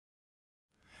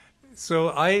So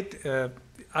I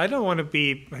don't want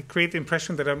to create the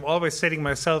impression that I'm always setting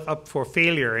myself up for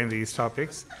failure in these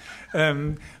topics.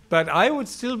 But I would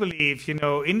still believe,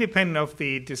 independent of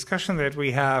the discussion that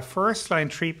we have, first-line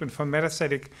treatment for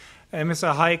metastatic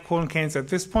MSI-High colon cancer at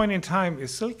this point in time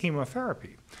is still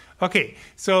chemotherapy. Okay,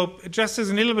 so just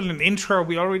as a little bit of an intro,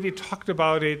 we already talked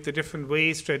about it, the different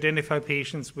ways to identify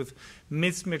patients with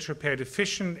mismatch repair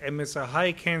deficient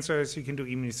MSI-High cancers. You can do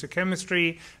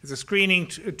immunohistochemistry as a screening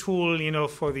tool,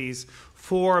 for these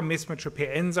 4 mismatch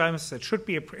repair enzymes that should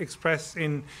be expressed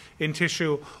in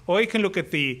tissue, or you can look at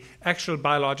the actual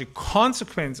biologic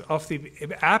consequence of the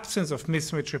absence of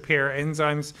mismatch repair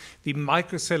enzymes, the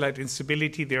microsatellite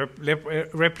instability, the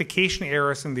replication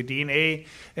errors in the DNA,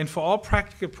 and for all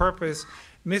practical purpose,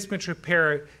 mismatch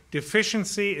repair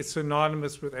deficiency is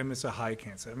synonymous with MSI-High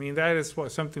cancer. I mean, that is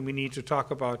something we need to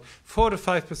talk about. 4 to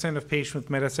 5% of patients with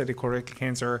metastatic colorectal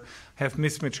cancer have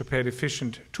mismatch repair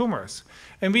deficient tumors.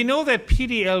 And we know that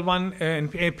PD-L1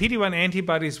 and PD-1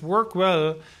 antibodies work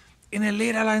well in a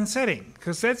later line setting,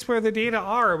 because that's where the data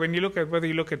are. When you look at whether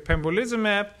you look at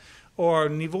pembrolizumab or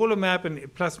nivolumab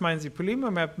and plus minus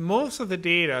ipilimumab, most of the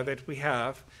data that we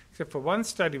have, except for one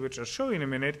study, which I'll show you in a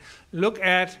minute, look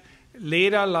at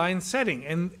later line setting,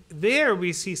 and there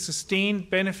we see sustained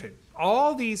benefit.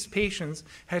 All these patients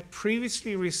had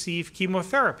previously received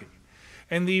chemotherapy,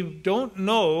 and we don't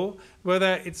know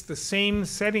whether it's the same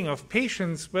setting of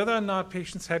patients, whether or not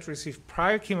patients had received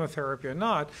prior chemotherapy or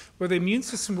not, where the immune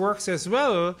system works as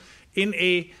well in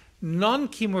a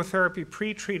non-chemotherapy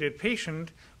pre-treated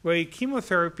patient, where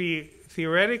chemotherapy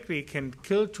theoretically can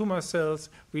kill tumor cells,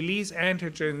 release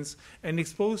antigens, and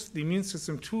expose the immune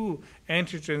system to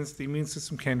antigens the immune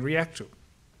system can react to.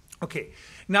 Okay,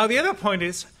 now the other point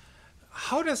is,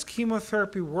 how does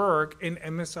chemotherapy work in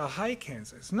MSI-High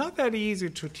cancer? It's not that easy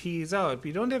to tease out.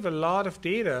 We don't have a lot of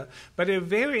data, but a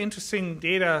very interesting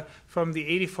data from the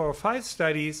 8405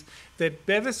 studies that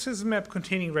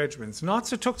bevacizumab-containing regimens, not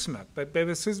cetuximab, but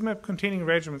bevacizumab-containing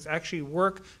regimens actually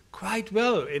work quite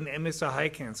well in MSI-High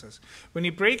cancers. When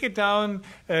you break it down,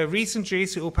 a recent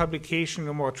JCO publication,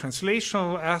 a more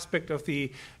translational aspect of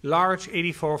the large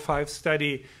 8405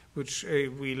 study, which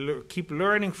we keep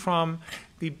learning from,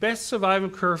 the best survival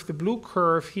curve, the blue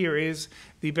curve here, is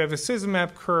the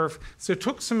bevacizumab curve.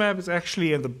 Cetuximab is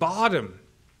actually at the bottom.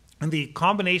 And the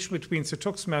combination between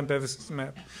cetuximab and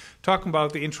bevacizumab, talking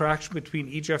about the interaction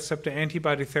between EGF receptor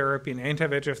antibody therapy and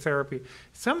anti-VEGF therapy,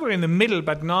 somewhere in the middle,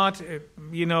 but not,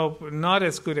 not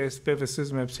as good as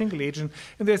bevacizumab single agent.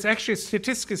 And there's actually a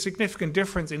statistically significant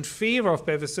difference in favor of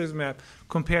bevacizumab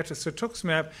compared to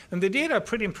cetuximab. And the data are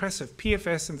pretty impressive.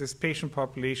 PFS in this patient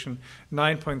population,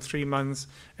 9.3 months,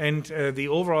 and the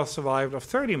overall survival of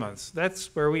 30 months.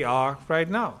 That's where we are right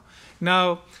now.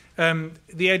 Now,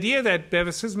 the idea that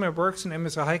bevacizumab works in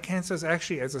MSI-High cancers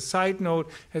actually, as a side note,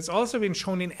 has also been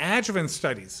shown in adjuvant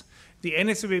studies. The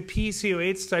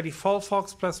NSABP-CO8 study,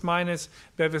 FOLFOX plus minus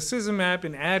bevacizumab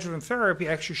in adjuvant therapy,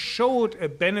 actually showed a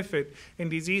benefit in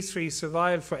disease-free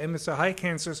survival for MSI-High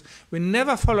cancers. We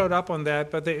never followed up on that,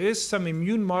 but there is some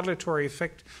immune modulatory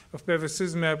effect of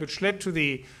bevacizumab, which led to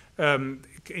the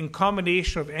in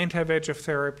combination of anti-VEGF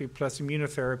therapy plus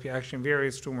immunotherapy, actually in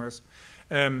various tumors.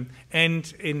 And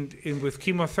with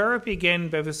chemotherapy, again,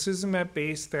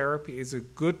 bevacizumab-based therapy is a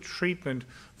good treatment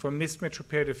for mismatch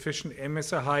repair deficient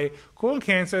MSI-High colon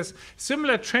cancers.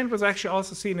 Similar trend was actually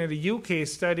also seen in the UK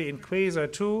study in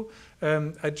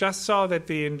QUASAR-2. I just saw that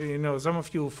some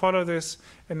of you follow this,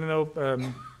 and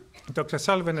Dr.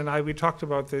 Sullivan and I, we talked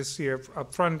about this here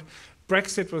up front.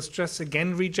 Brexit was just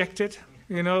again rejected,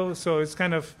 so it's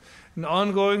kind of an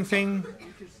ongoing thing.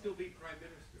 You can still be prime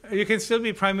minister. You can still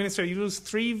be prime minister. You lose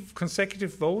 3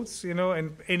 consecutive votes,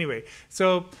 and anyway.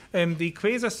 So the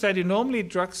QUASAR study, normally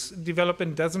drugs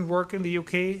development doesn't work in the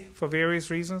UK for various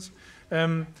reasons.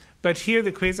 But here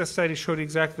the QUASAR study showed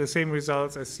exactly the same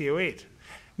results as CO8.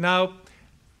 Now,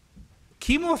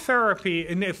 chemotherapy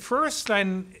in the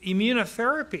first-line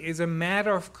immunotherapy is a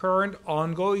matter of current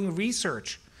ongoing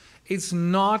research. It's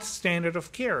not standard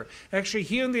of care. Actually,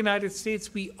 here in the United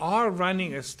States, we are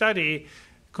running a study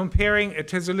comparing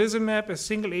atezolizumab, a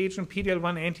single-agent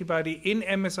PD-L1 antibody in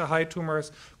MSI-High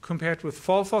tumors, compared with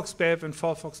FOLFOX-Bev and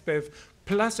FOLFOX-Bev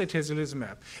plus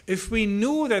atezolizumab. If we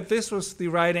knew that this was the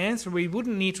right answer, we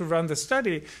wouldn't need to run the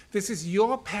study. This is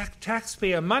your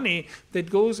taxpayer money that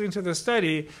goes into the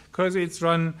study because it's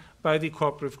run by the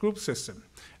cooperative group system.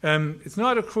 It's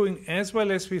not accruing as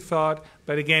well as we thought,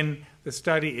 but again, the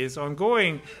study is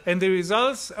ongoing. And the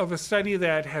results of a study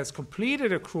that has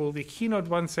completed accrual, the Keynote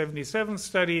 177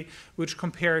 study, which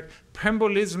compared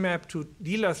pembrolizumab to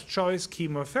dealer's choice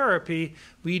chemotherapy,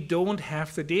 we don't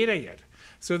have the data yet.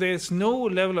 So there's no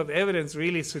level of evidence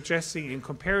really suggesting, in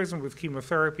comparison with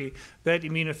chemotherapy, that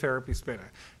immunotherapy is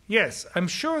better. Yes, I'm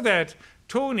sure that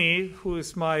Tony, who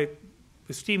is my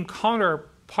esteemed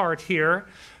counterpart here,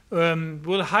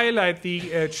 will highlight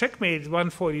the Checkmate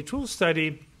 142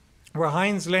 study, where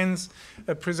Heinz Lenz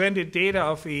presented data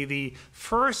of the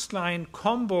first-line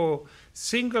combo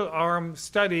single-arm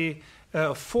study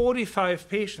of 45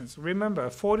 patients. Remember,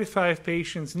 45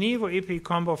 patients, Nivo-Ipi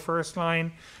combo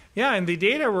first-line. Yeah, and the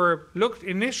data looked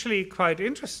initially quite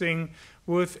interesting,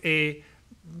 with a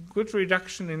good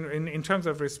reduction in terms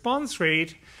of response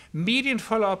rate. Median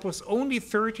follow-up was only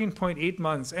 13.8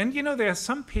 months. And, you know, there are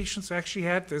some patients who actually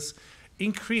had this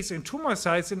increase in tumor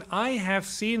size, and I have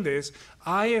seen this.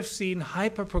 I have seen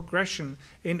hyperprogression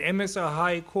in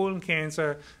MSI-High colon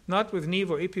cancer, not with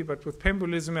Nivo-Ipi, but with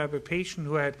pembrolizumab, a patient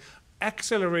who had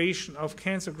acceleration of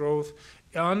cancer growth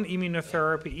on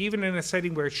immunotherapy, even in a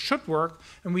setting where it should work,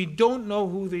 and we don't know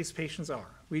who these patients are.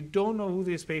 We don't know who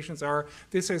these patients are.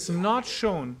 This has not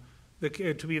shown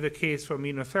to be the case for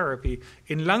immunotherapy.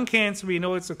 In lung cancer, we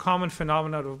know it's a common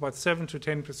phenomenon of about 7 to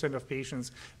 10% of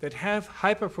patients that have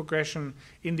hyperprogression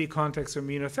in the context of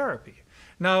immunotherapy.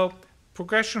 Now,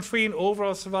 progression-free and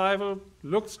overall survival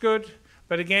looks good,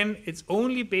 but again, it's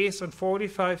only based on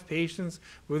 45 patients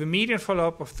with a median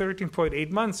follow-up of 13.8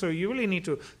 months. So you really need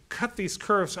to cut these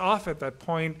curves off at that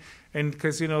point, and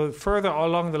because, you know, further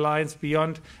along the lines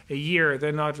beyond a year,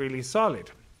 they're not really solid.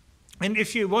 And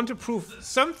if you want to prove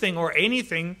something or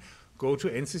anything, go to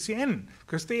NCCN,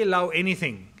 because they allow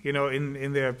anything, you know,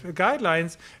 in their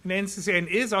guidelines. And NCCN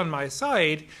is on my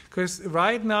side, because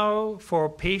right now, for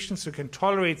patients who can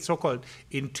tolerate so-called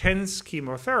intense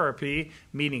chemotherapy,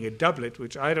 meaning a doublet,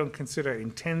 which I don't consider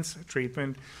intense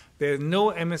treatment, there's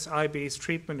no MSI-based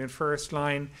treatment in first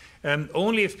line,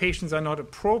 only if patients are not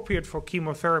appropriate for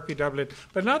chemotherapy doublet.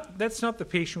 But that's not the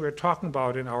patient we're talking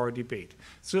about in our debate.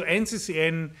 So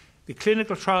NCCN, the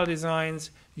clinical trial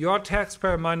designs, your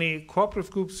taxpayer money,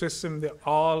 cooperative group system, they're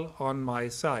all on my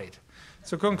side.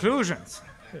 So conclusions,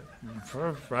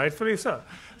 rightfully so.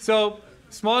 So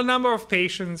small number of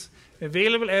patients,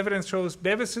 available evidence shows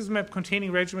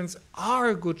bevacizumab-containing regimens are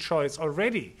a good choice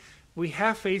already. We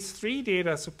have phase 3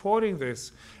 data supporting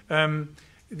this.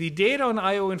 The data on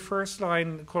IO in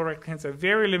first-line colorectal cancer are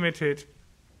very limited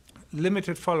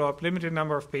follow-up, limited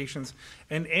number of patients,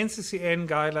 and NCCN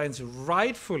guidelines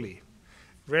rightfully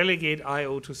relegate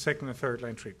IO to second and third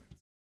line treatment.